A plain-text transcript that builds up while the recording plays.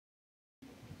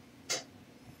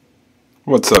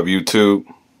What's up, YouTube?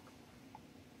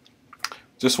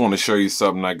 Just want to show you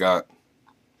something I got.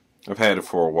 I've had it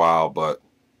for a while, but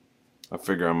I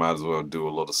figure I might as well do a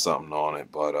little something on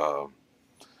it. But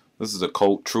this is a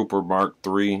Colt Trooper Mk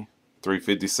Iii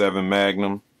 357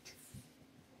 Magnum.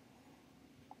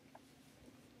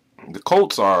 The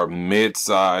Colts are a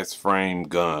mid-size frame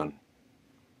gun.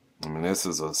 I mean, this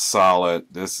is a solid.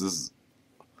 This is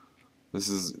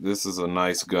a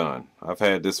nice gun. I've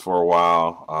had this for a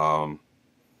while.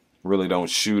 Really don't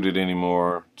shoot it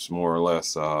anymore. It's more or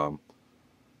less a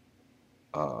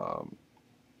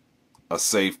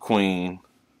safe queen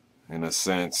in a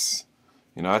sense.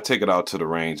 You know, I take it out to the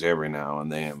range every now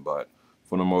and then, but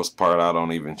for the most part I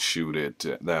don't even shoot it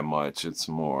that much. It's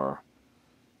more,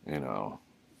 you know,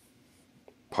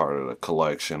 part of the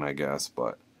collection, I guess.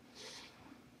 But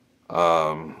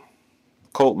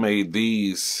Colt made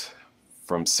these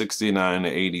from 69 to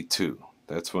 82.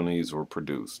 That's when these were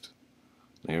produced.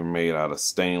 They were made out of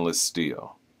stainless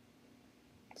steel.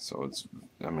 So it's,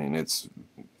 I mean, it's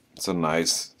a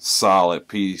nice solid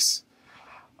piece.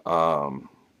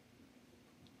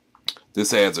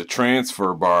 This adds a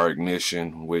transfer bar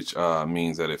ignition, which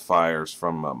means that it fires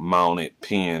from a mounted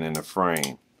pin in the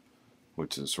frame,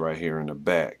 which is right here in the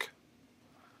back.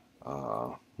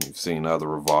 You've seen other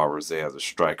revolvers, they have the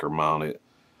striker mounted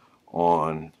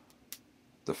on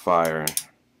the firing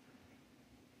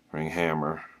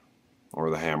hammer or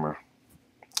the hammer.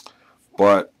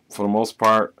 But for the most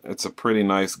part, it's a pretty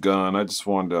nice gun. I just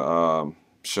wanted to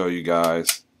show you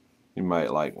guys. You might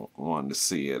like wanting to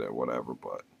see it or whatever,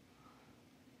 but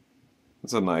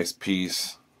it's a nice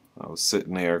piece. I was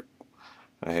sitting there,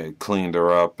 I had cleaned her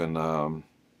up and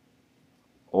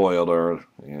oiled her,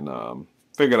 and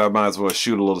figured I might as well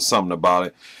shoot a little something about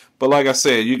it. But like I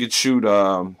said, you could shoot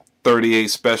 38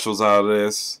 specials out of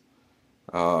this.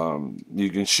 You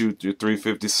can shoot your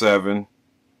 357,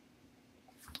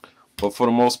 but for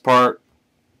the most part,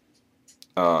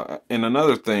 and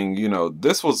another thing, you know,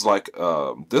 this was like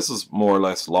this is more or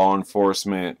less law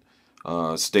enforcement,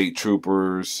 state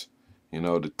troopers, you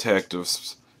know,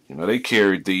 detectives, you know, they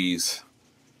carried these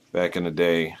back in the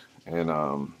day. And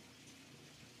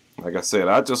like I said,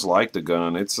 I just like the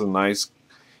gun. It's a nice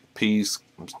piece.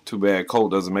 Too bad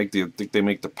Colt doesn't make I think they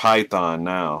make the Python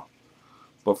now.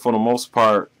 But for the most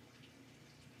part,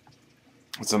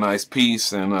 it's a nice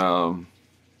piece, and I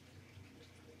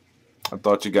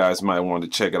thought you guys might want to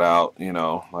check it out. You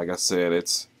know, like I said,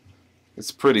 it's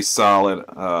pretty solid.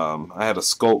 I had a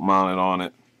scope mounted on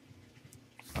it.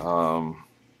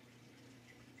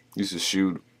 Used to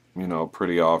shoot, you know,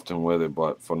 pretty often with it,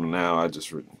 but for now I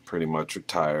just pretty much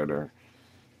retired her.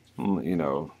 You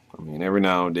know, I mean, every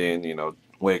now and then, you know,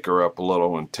 wake her up a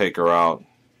little and take her out,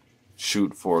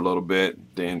 shoot for a little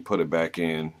bit, then put it back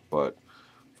in. But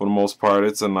for the most part,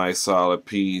 it's a nice solid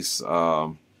piece.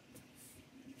 I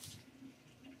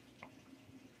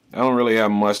don't really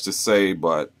have much to say,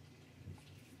 but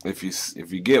if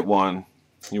you get one,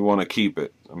 you want to keep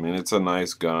it. I mean, it's a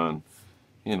nice gun.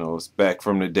 You know, it's back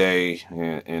from the day,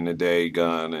 in the day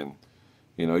gun, and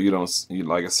you know,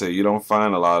 like I said, you don't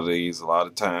find a lot of these. A lot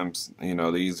of times, you know,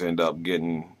 these end up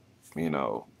getting, you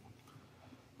know,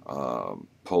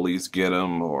 police get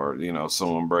them, or you know,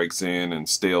 someone breaks in and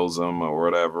steals them or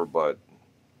whatever, but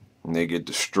they get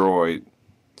destroyed.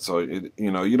 So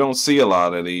you know, you don't see a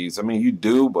lot of these. I mean, you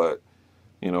do, but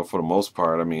you know, for the most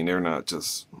part, I mean, they're not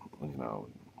just, you know,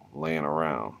 laying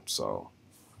around, so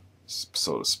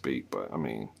to speak. But I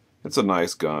mean, it's a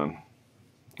nice gun.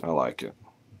 I like it.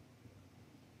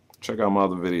 Check out my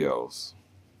other videos.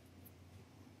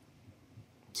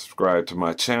 Subscribe to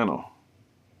my channel.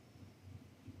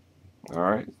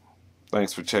 Alright,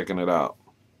 thanks for checking it out.